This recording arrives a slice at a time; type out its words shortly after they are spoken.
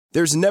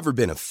There's never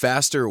been a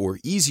faster or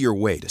easier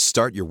way to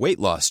start your weight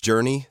loss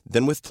journey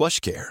than with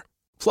PlushCare.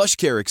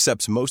 PlushCare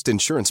accepts most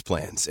insurance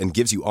plans and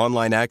gives you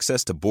online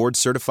access to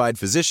board-certified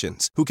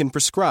physicians who can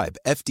prescribe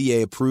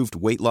FDA-approved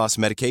weight loss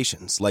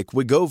medications like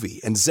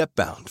Wegovy and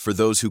Zepbound for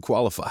those who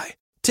qualify.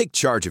 Take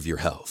charge of your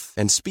health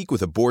and speak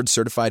with a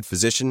board-certified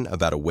physician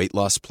about a weight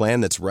loss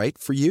plan that's right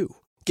for you.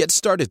 Get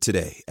started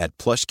today at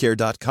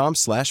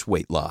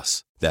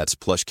plushcare.com/weight-loss. That's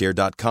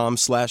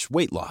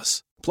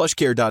plushcare.com/weight-loss.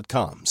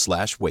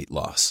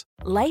 plushcare.com/weight-loss.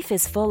 Life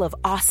is full of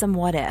awesome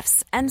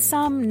what-ifs, and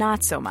some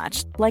not so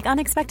much, like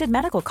unexpected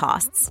medical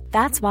costs.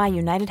 That's why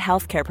United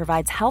Healthcare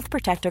provides Health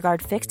Protector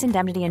Guard fixed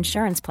indemnity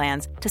insurance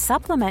plans to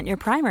supplement your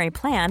primary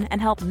plan and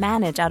help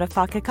manage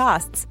out-of-pocket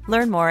costs.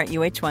 Learn more at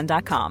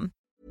uh1.com.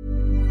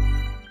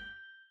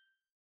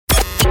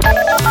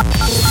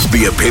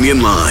 The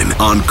Opinion Line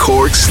on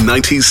Cork's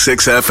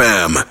 96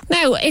 FM.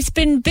 Now, it's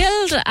been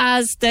billed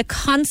as the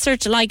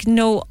concert like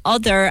no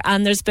other,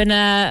 and there's been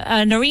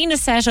an arena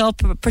set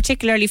up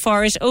particularly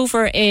for it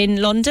over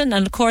in London.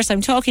 And of course,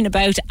 I'm talking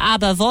about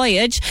ABBA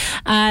Voyage.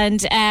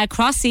 And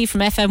Crossy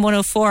from FM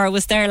 104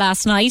 was there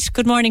last night.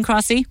 Good morning,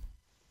 Crossy.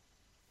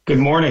 Good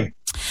morning.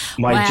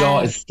 My jaw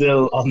is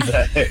still on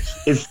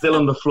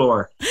the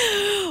floor.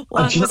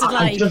 What was it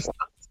like?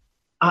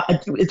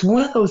 It's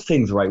one of those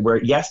things, right, where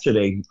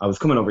yesterday I was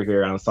coming over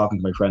here and I was talking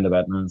to my friend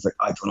about it, and I was like,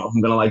 I don't know if I'm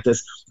going to like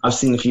this. I've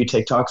seen a few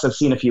TikToks, I've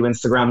seen a few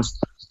Instagrams.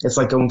 It's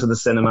like going to the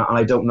cinema, and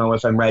I don't know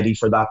if I'm ready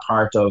for that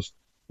part of,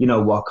 you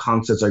know, what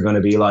concerts are going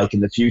to be like in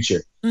the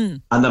future.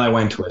 And then I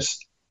went to it,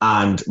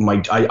 and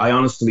I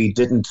honestly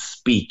didn't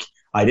speak.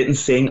 I didn't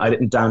sing, I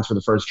didn't dance for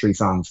the first 3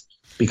 songs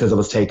because I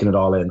was taking it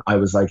all in. I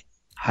was like,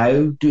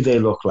 how do they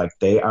look like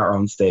they are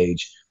on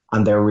stage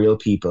and they're real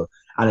people?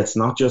 And it's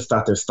not just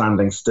that they're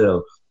standing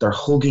still, they're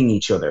hugging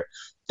each other.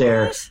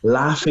 They're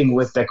laughing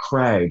with the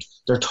crowd.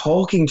 They're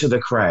talking to the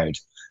crowd.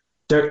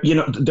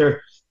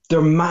 Their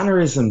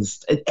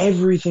mannerisms,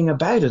 everything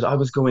about it. I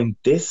was going,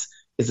 this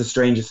is the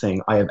strangest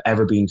thing I have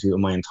ever been to in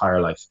my entire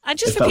life. And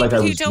just for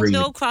people who don't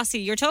know,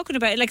 Crossy, you're talking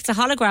about like it's a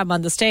hologram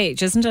on the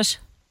stage, isn't it?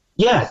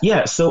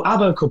 Yeah. So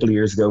ABBA a couple of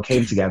years ago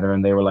came together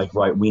and they were like,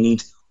 right, we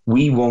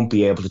won't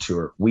be able to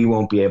tour. We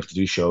won't be able to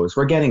do shows.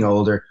 We're getting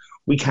older.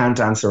 We can't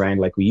dance around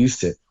like we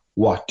used to.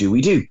 What do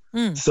we do?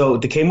 So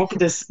they came up with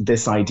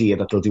this idea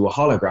that they'll do a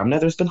hologram. Now,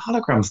 there's been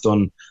holograms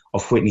done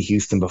of Whitney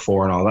Houston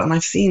before and all that, and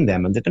I've seen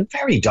them, and they've been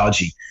very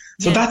dodgy.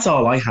 So that's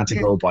all I had to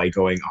go by,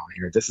 going, oh,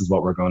 here, this is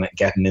what we're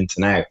getting into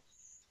now.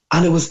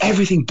 And it was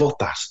everything but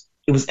that.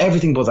 It was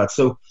everything but that.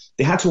 So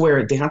they had to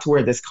wear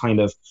this kind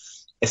of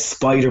a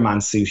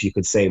Spider-Man suit, you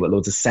could say, with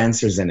loads of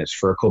sensors in it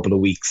for a couple of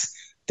weeks,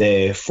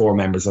 the 4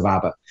 members of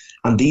ABBA.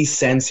 And these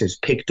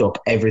sensors picked up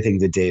everything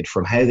they did,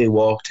 from how they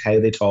walked, how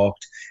they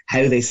talked,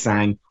 how they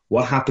sang,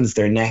 what happens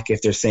to their neck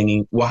if they're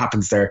singing, what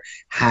happens to their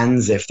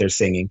hands if they're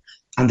singing.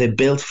 And they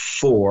built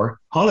 4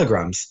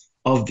 holograms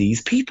of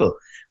these people.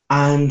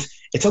 And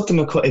it took them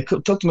a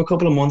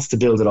couple of months to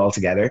build it all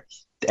together.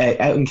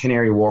 Out in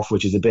Canary Wharf,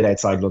 which is a bit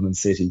outside London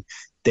City,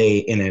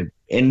 in an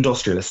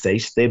industrial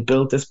estate, they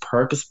built this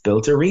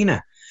purpose-built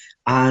arena.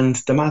 And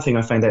the mad thing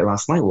I found out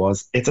last night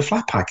was it's a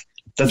flat pack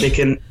that they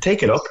can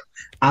take it up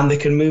and they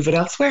can move it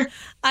elsewhere.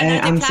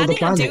 And are they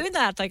planning on doing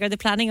that? Like, are they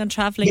planning on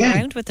travelling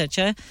around with it,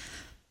 yeah?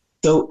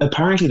 So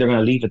apparently they're going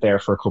to leave it there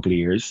for a couple of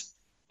years.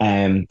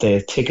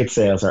 The ticket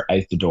sales are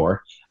out the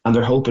door, and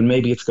they're hoping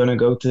maybe it's going to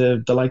go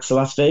to the likes of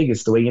Las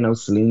Vegas, the way, you know,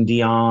 Celine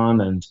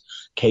Dion and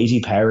Katy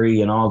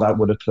Perry and all that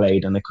would have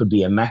played, and it could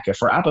be a mecca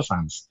for ABBA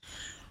fans.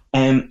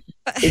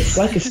 It's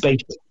like a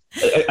spaceship.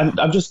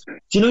 I'm just,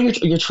 you know,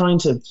 you're trying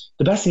to.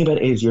 The best thing about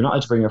it is you're not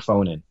allowed to bring your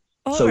phone in,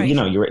 you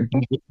know, you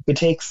could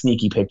take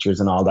sneaky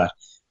pictures and all that,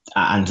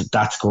 and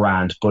that's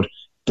grand. But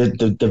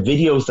the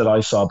videos that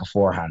I saw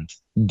beforehand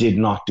did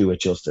not do it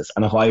justice.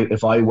 And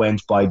if I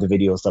went by the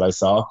videos that I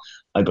saw,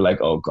 I'd be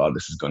like, oh God,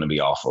 this is going to be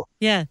awful.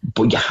 Yeah.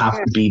 But you have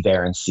to be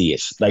there and see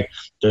it. Like,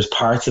 there's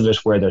parts of it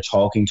where they're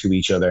talking to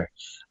each other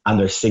and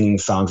they're singing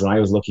songs. And I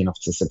was lucky enough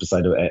to sit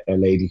beside a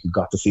lady who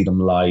got to see them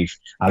live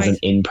as an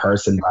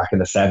in-person back in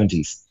the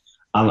 70s.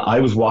 And I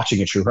was watching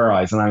it through her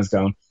eyes and I was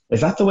going,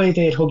 is that the way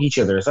they'd hug each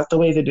other? Is that the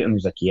way they do? And he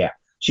was like, yeah.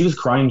 She was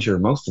crying through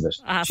most of it.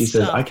 She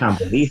says, I can't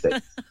believe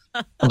it.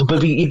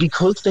 But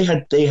because they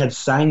had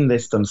sang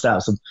this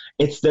themselves, so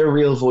it's their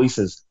real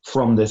voices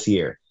from this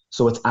year.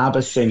 So it's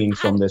ABBA singing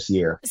from this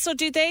year. So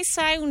do they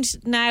sound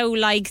now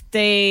like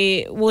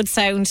they would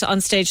sound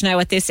on stage now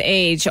at this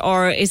age,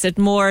 or is it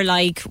more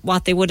like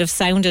what they would have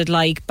sounded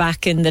like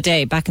back in the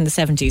day, back in the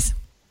 70s?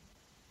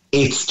 Do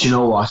you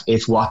know what?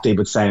 It's what they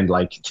would sound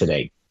like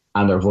today.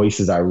 And their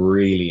voices are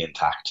really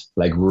intact,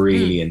 like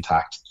really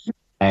intact.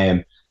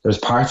 There's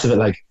parts of it,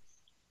 like,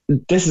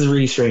 this is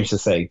really strange to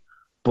say,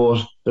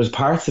 but there's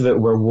parts of it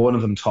where one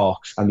of them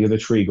talks and the other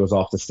 3 goes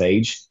off the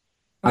stage.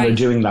 And they're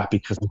doing that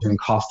because they're doing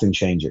costume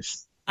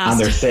changes. And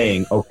they're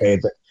saying, okay,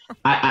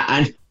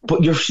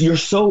 But you're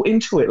so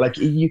into it, like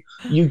you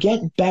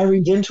get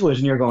buried into it,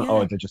 and you're going,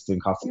 oh, they're just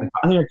doing costume.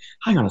 And you're,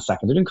 hang on a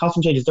second, they're doing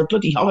costume changes. They're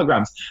bloody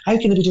holograms. How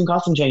can they be doing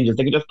costume changes?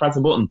 They can just press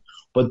a button.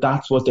 But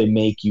that's what they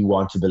make you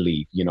want to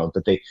believe,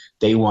 that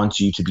they want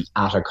you to be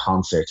at a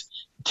concert,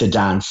 to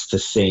dance, to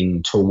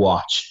sing, to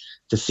watch,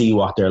 to see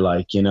what they're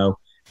like.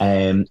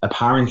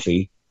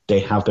 Apparently they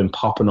have been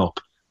popping up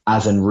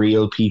as in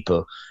real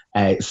people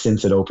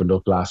since it opened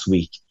up last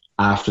week.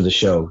 After the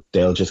show,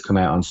 they'll just come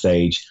out on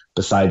stage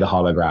beside the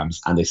holograms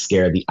and they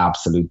scare the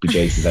absolute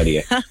bejesus out of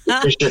you.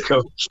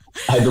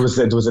 There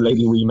was a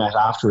lady we met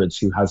afterwards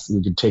who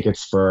did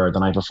tickets for the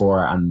night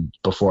before and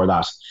before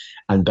that,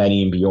 and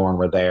Benny and Bjorn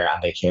were there,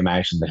 and they came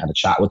out and they had a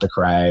chat with the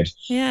crowd.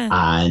 Yeah.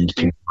 And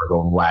people were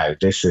going, wow,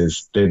 this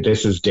is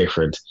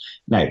different.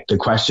 Now the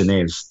question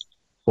is,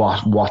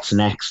 what's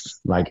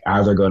next? Like,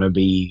 are there going to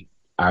be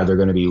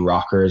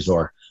rockers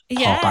or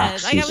pop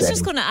acts? I was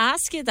just going to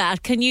ask you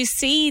that. Can you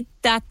see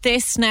that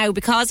this now,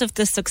 because of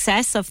the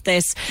success of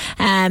this,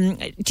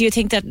 do you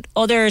think that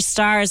other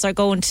stars are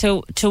going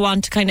to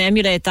want to kind of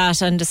emulate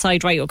that and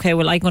decide, right, okay,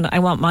 well, I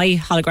want my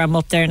hologram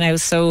up there now,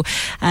 so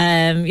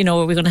we're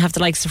going to have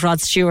the likes of Rod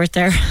Stewart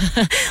there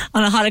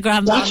on a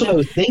hologram. That's what I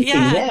was thinking.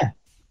 Yeah.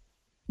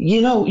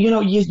 You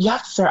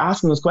have to start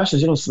asking those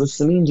questions.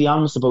 Celine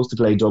Dion was supposed to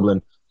play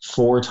Dublin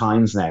 4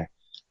 times now.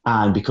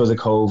 And because of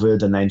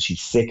COVID, and then she's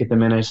sick at the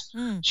minute,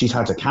 she's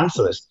had to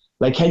cancel it.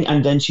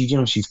 And then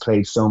she's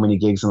played so many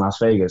gigs in Las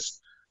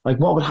Vegas. Like,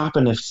 what would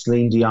happen if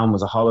Celine Dion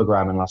was a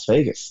hologram in Las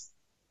Vegas?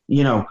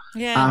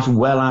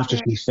 After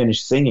she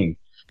finished singing.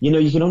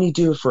 You can only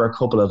do it for a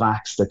couple of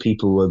acts that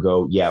people will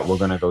go, yeah, we're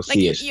going to go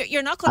see it.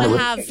 You're not going to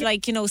have,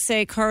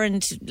 say,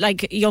 current,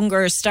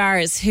 younger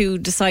stars who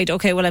decide,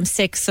 okay, well, I'm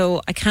sick,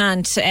 so I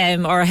can't,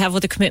 or I have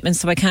other commitments,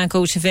 so I can't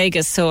go to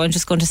Vegas, so I'm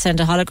just going to send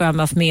a hologram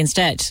of me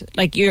instead.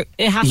 It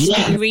has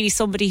to be really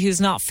somebody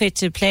who's not fit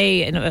to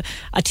play in a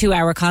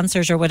 2-hour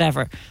concert or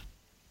whatever.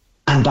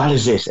 And that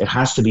is it. It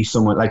has to be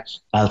someone like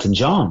Elton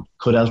John.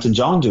 Could Elton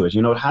John do it?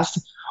 It has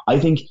to. I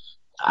think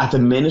at the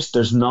minute,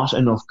 there's not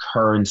enough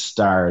current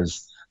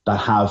stars that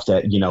have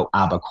the,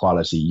 ABBA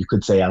quality. You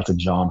could say Elton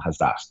John has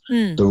that.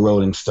 The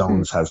Rolling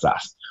Stones has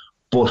that.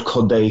 But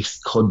could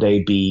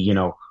they be,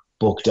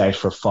 booked out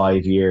for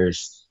 5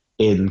 years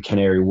in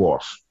Canary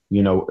Wharf?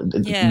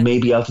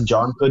 Maybe Elton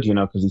John could,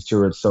 because he's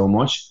toured so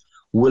much.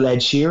 Will Ed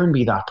Sheeran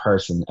be that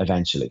person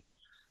eventually?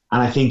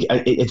 And I think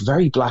it's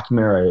very Black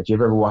Mirror. If you've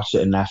ever watched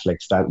it on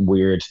Netflix, that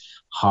weird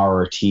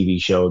horror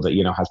TV show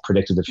that, has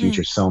predicted the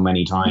future so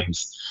many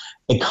times,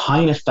 it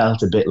kind of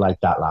felt a bit like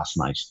that last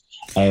night.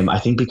 I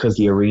think because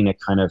the arena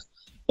kind of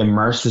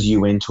immerses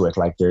you into it,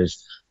 like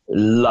there's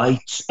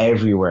lights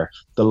everywhere.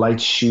 The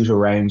lights shoot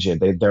around you.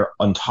 They're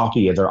on top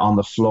of you. They're on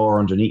the floor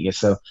underneath you.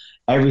 So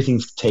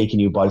everything's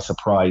taking you by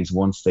surprise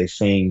once they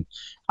sing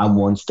and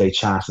once they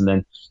chat. And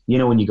then,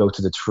 when you go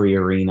to the Tree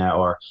Arena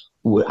or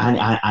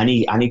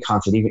any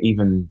concert,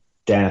 even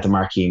down at the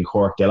Marquee in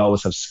Cork, they'll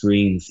always have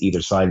screens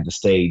either side of the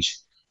stage.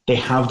 They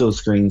have those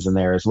screens in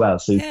there as well.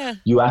 So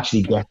you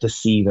actually get to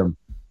see them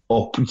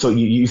up. So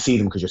you see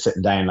them because you're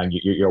sitting down, like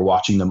you're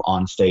watching them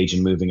on stage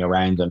and moving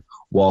around and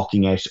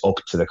walking out up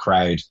to the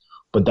crowd.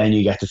 But then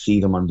you get to see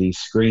them on these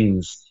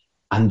screens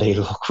and they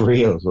look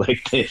real.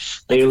 Like they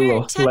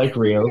look like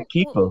real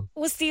people.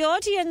 Was the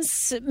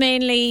audience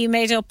mainly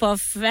made up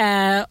of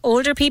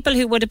older people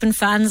who would have been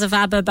fans of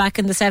ABBA back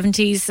in the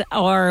 70s,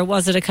 or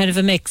was it a kind of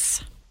a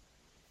mix?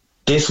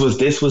 This was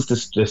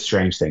the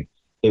strange thing.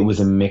 It was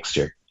a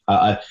mixture.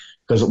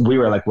 Because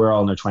we're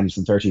all in our 20s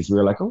and 30s. We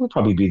were like, oh, we'll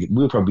probably be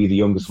the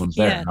youngest ones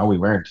there. Yeah. No, we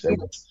weren't.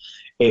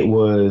 It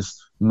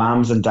was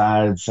mums and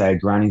dads,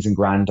 grannies and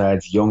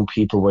granddads, young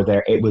people were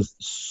there. It was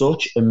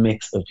such a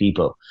mix of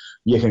people.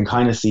 You can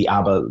kind of see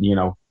ABBA,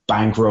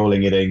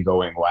 bankrolling it in,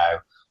 going, wow,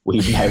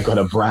 we've now got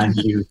a brand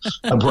new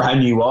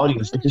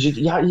audience. Because if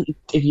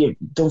you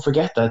don't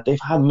forget that they've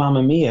had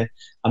Mamma Mia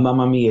and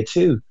Mamma Mia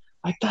 2.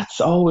 Like, that's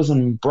always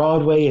on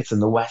Broadway. It's in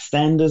the West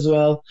End as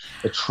well.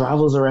 It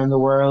travels around the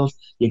world.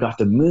 You got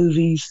the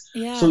movies.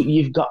 Yeah. So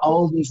you've got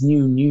all these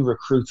new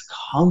recruits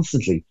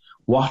constantly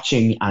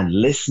watching and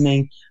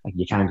listening. Like,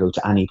 you can't go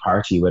to any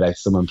party without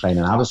someone playing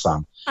an ABBA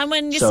song. And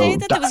when you say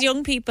that there was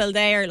young people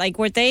there, like,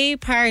 were they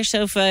part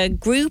of a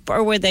group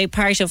or were they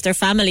part of their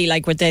family?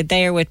 Like, were they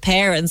there with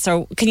parents?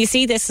 Or can you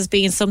see this as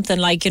being something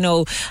like,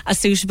 a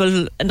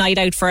suitable night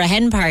out for a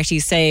hen party,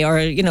 say, or,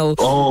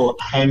 Oh,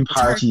 hen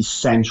party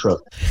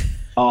central.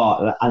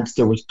 Oh, and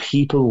there was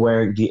people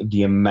wearing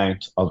the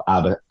amount of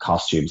ABBA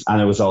costumes,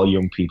 and it was all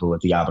young people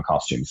with the ABBA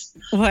costumes.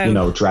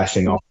 Wow.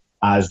 Dressing up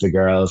as the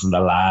girls and the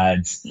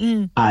lads.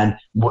 And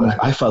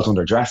I felt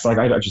underdressed. Like,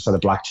 I just had a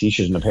black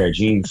t-shirt and a pair of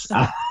jeans.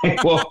 And I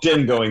walked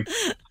in going,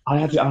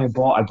 I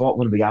bought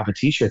one of the ABBA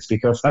t-shirts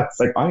because I was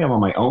like, I am on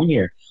my own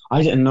here.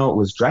 I didn't know it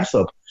was dress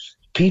up.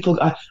 People,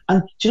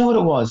 and do you know what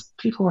it was?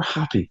 People were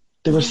happy.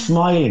 They were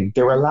smiling.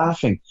 They were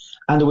laughing.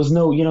 And there was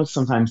no,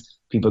 sometimes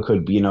people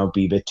could, be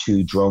a bit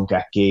too drunk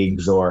at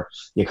gigs, or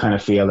you kind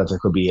of feel that there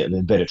could be a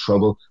bit of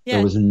trouble. Yeah.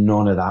 There was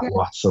none of that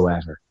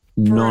whatsoever.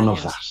 Brilliant. None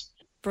of that.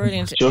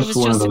 Brilliant. It was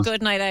just a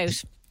good night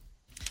out.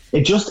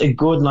 It's just a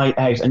good night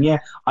out. And yeah,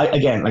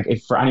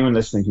 if for anyone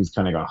listening who's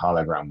kind of gone,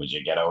 hologram, would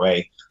you get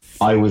away?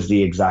 I was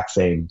the exact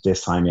same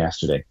this time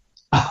yesterday.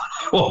 I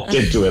walked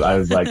into it. I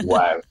was like,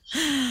 wow,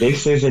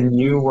 this is a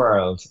new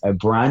world, a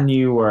brand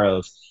new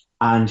world.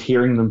 And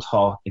hearing them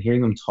talk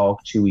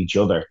to each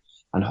other,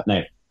 and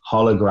now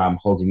hologram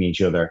hugging each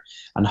other,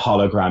 and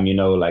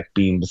hologram, like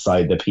being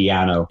beside the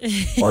piano,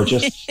 or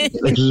just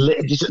like, do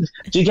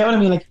you get what I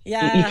mean? Like,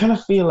 you kind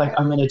of feel like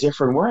I'm in a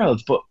different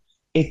world, but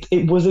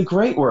it was a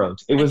great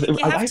world. It was. You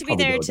have to be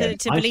there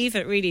to believe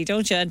it, really,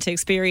 don't you, and to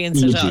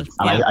experience it all.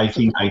 And I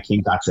think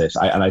that's it.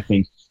 I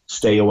think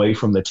stay away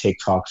from the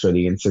TikToks or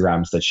the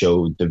Instagrams that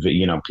show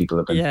people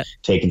have been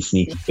taking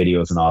sneak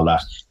videos and all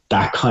that.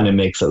 That kind of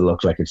makes it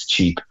look like it's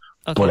cheap,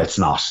 but it's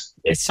not.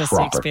 It's just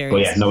proper. Experience.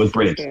 But yeah, no, it was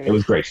brilliant. It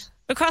was great.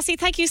 Well, Crossy,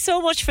 thank you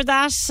so much for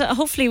that.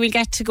 Hopefully we'll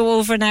get to go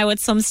over now at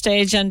some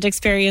stage and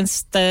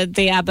experience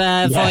the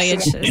ABBA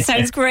voyage. It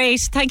sounds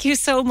great. Thank you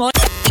so much.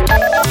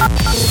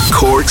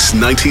 Cork's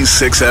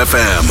 96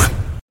 FM.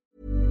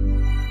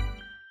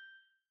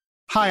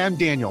 Hi, I'm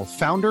Daniel,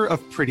 founder of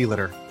Pretty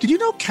Litter. Did you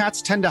know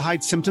cats tend to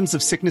hide symptoms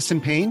of sickness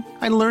and pain?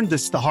 I learned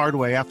this the hard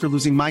way after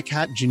losing my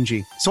cat,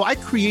 Gingy. So I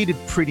created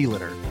Pretty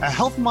Litter, a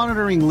health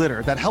monitoring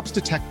litter that helps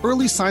detect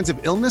early signs of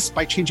illness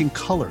by changing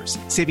colors,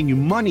 saving you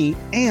money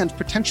and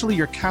potentially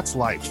your cat's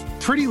life.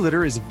 Pretty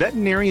Litter is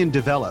veterinarian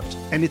developed,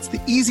 and it's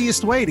the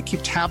easiest way to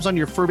keep tabs on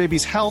your fur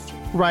baby's health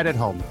right at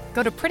home.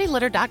 Go to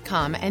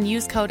prettylitter.com and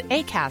use code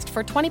ACAST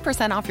for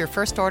 20% off your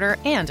first order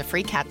and a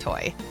free cat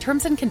toy.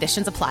 Terms and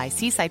conditions apply.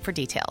 See site for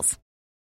details.